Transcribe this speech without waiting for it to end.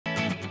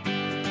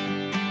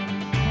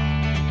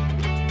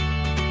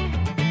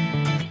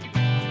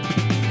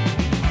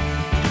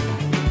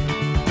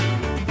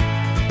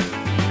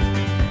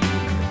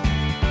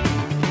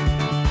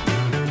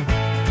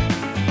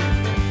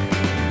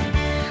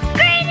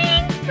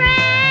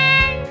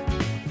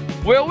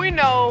Well, we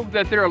know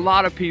that there are a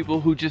lot of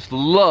people who just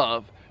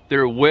love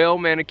their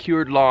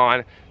well-manicured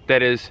lawn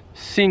that is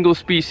single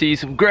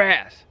species of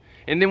grass.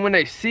 And then when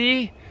they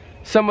see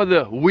some of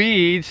the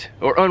weeds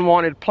or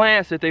unwanted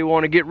plants that they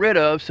want to get rid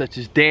of, such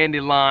as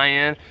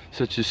dandelion,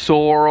 such as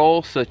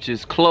sorrel, such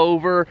as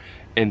clover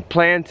and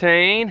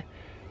plantain,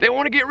 they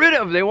want to get rid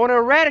of them. They want to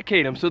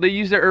eradicate them. So they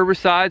use their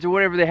herbicides or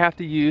whatever they have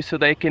to use so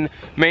they can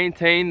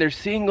maintain their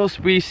single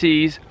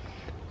species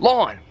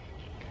lawn.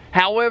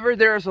 However,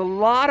 there's a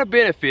lot of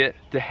benefit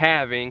to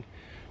having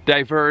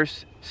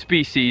diverse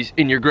species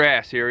in your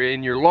grass area,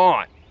 in your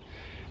lawn.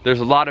 There's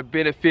a lot of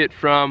benefit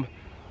from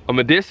a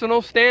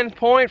medicinal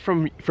standpoint,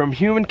 from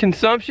human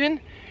consumption,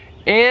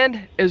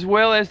 and as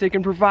well as they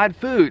can provide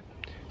food.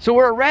 So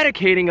we're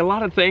eradicating a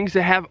lot of things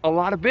that have a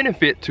lot of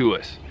benefit to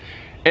us.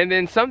 And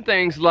then some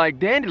things like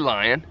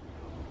dandelion,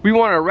 we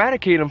want to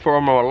eradicate them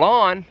from our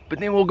lawn, but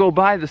then we'll go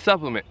buy the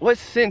supplement. What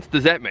sense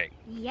does that make?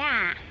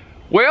 Yeah.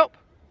 Well,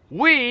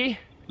 we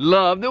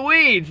love the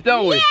weeds,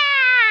 don't we? Yeah!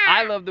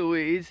 I love the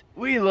weeds.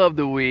 We love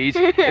the weeds.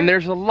 And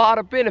there's a lot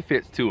of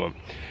benefits to them.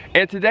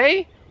 And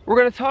today, we're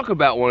going to talk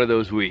about one of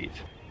those weeds.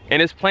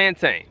 And it's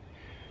plantain.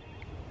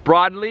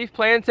 Broadleaf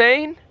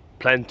plantain,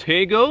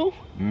 Plantago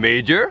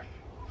major,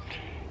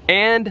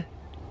 and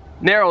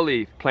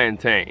narrowleaf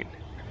plantain,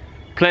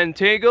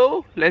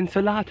 Plantago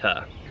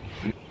lanceolata.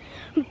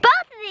 Both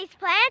of these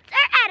plants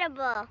are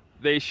edible.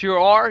 They sure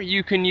are.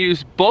 You can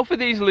use both of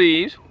these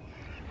leaves.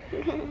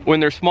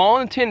 When they're small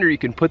and tender, you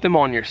can put them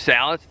on your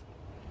salads.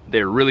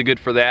 They're really good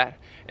for that.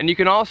 And you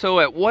can also,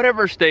 at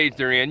whatever stage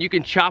they're in, you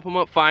can chop them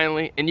up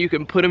finely and you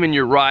can put them in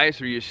your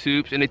rice or your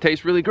soups and it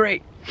tastes really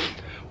great.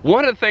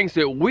 One of the things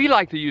that we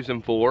like to use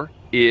them for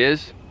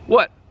is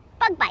what?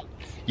 Bug bites.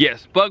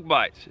 Yes, bug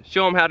bites.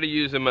 Show them how to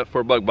use them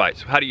for bug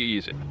bites. How do you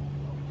use it?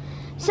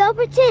 So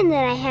pretend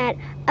that I had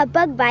a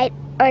bug bite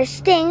or a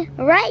sting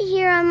right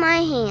here on my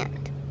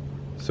hand.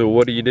 So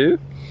what do?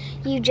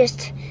 You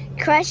just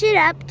crush it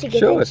up to get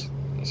Show us.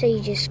 So you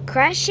just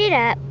crush it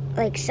up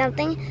like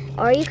something,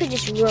 or you could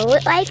just roll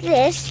it like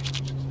this,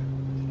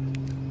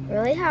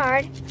 really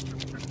hard,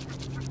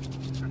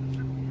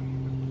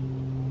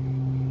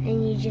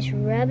 and you just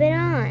rub it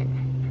on.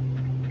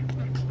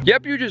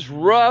 Yep, you just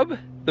rub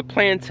the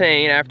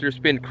plantain after it's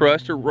been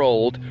crushed or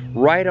rolled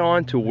right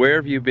on to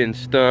wherever you've been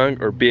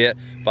stung or bit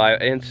by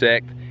an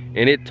insect,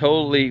 and it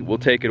totally will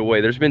take it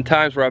away. There's been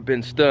times where I've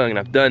been stung and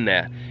I've done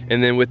that,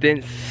 and then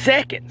within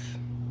seconds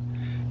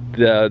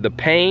the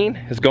pain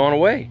has gone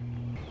away.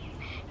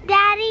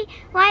 Daddy,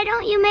 why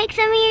don't you make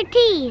some of your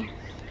tea?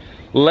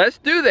 Let's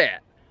do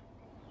that.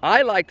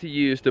 I like to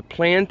use the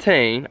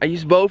plantain. I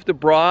use both the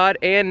broad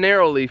and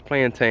narrow leaf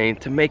plantain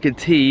to make a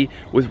tea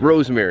with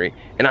rosemary,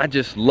 and I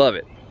just love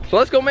it. So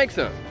let's go make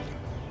some.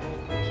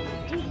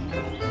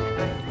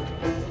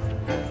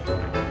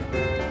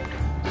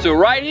 So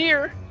right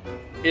here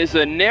is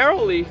a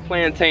narrow leaf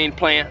plantain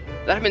plant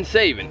that I've been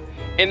saving.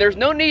 And there's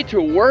no need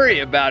to worry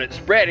about it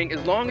spreading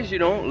as long as you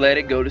don't let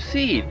it go to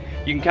seed.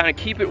 You can kind of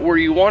keep it where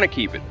you want to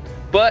keep it.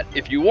 But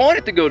if you want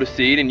it to go to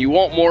seed and you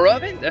want more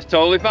of it, that's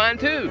totally fine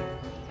too.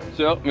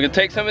 So I'm gonna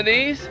take some of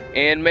these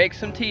and make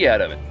some tea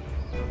out of it.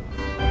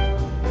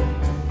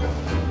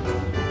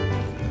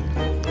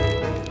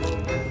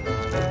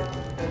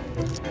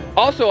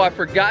 Also, I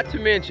forgot to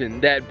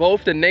mention that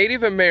both the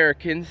Native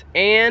Americans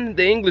and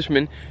the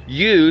Englishmen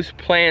use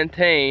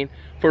plantain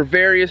for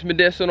various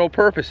medicinal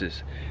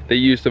purposes. They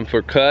use them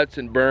for cuts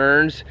and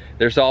burns.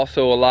 There's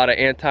also a lot of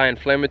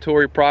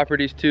anti-inflammatory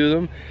properties to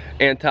them,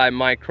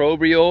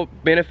 antimicrobial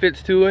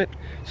benefits to it.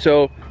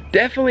 So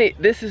definitely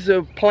this is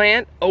a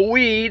plant, a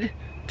weed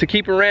to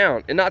keep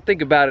around and not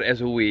think about it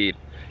as a weed.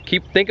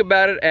 Think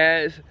about it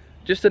as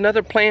just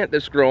another plant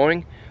that's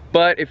growing.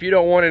 But if you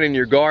don't want it in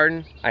your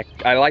garden,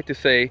 I like to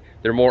say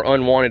they're more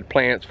unwanted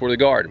plants for the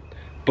garden.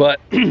 But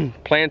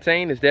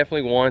plantain is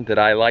definitely one that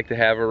I like to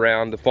have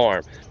around the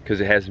farm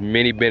because it has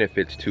many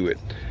benefits to it.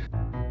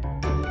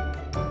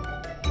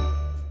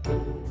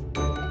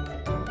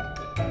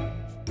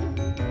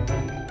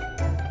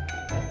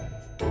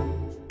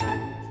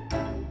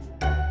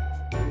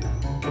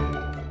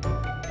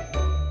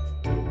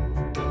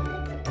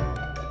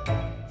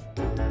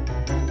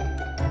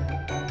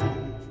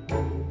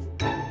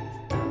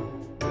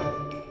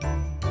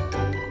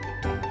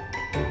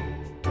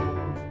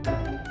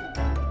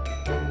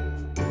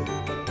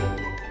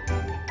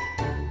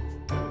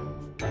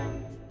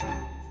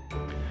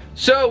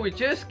 So we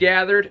just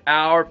gathered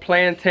our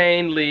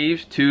plantain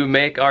leaves to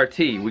make our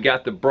tea. We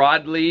got the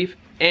broadleaf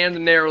and the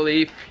narrow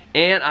leaf,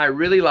 and I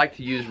really like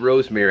to use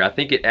rosemary. I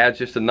think it adds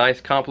just a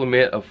nice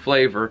complement of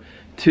flavor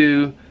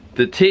to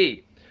the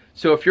tea.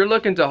 So if you're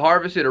looking to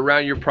harvest it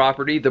around your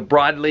property, the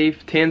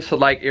broadleaf tends to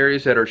like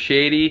areas that are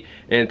shady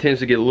and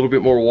tends to get a little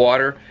bit more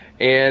water,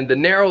 and the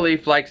narrow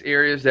leaf likes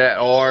areas that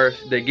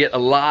get a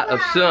lot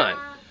of sun.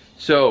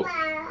 So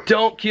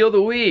don't kill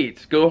the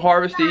weeds. Go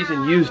harvest these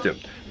and use them.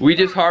 We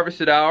just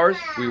harvested ours,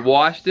 we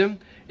washed them,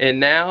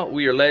 and now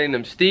we are letting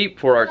them steep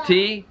for our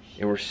tea,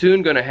 and we're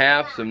soon gonna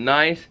have some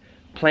nice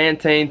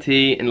plantain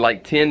tea in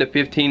like 10 to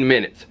 15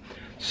 minutes.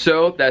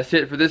 So that's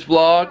it for this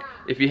vlog.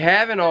 if you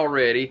haven't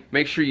already,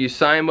 make sure you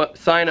sign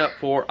up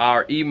for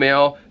our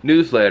email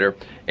newsletter,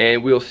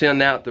 and we'll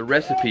send out the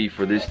recipe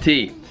for this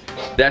tea.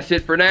 That's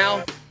it for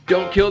now.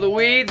 Don't kill the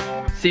weeds.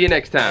 See you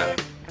next time.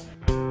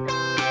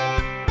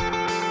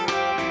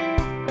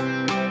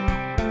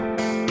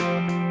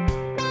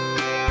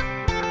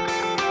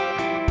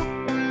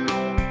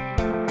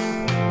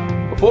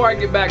 Before I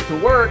get back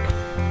to work,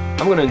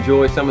 I'm gonna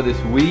enjoy some of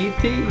this weed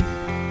tea.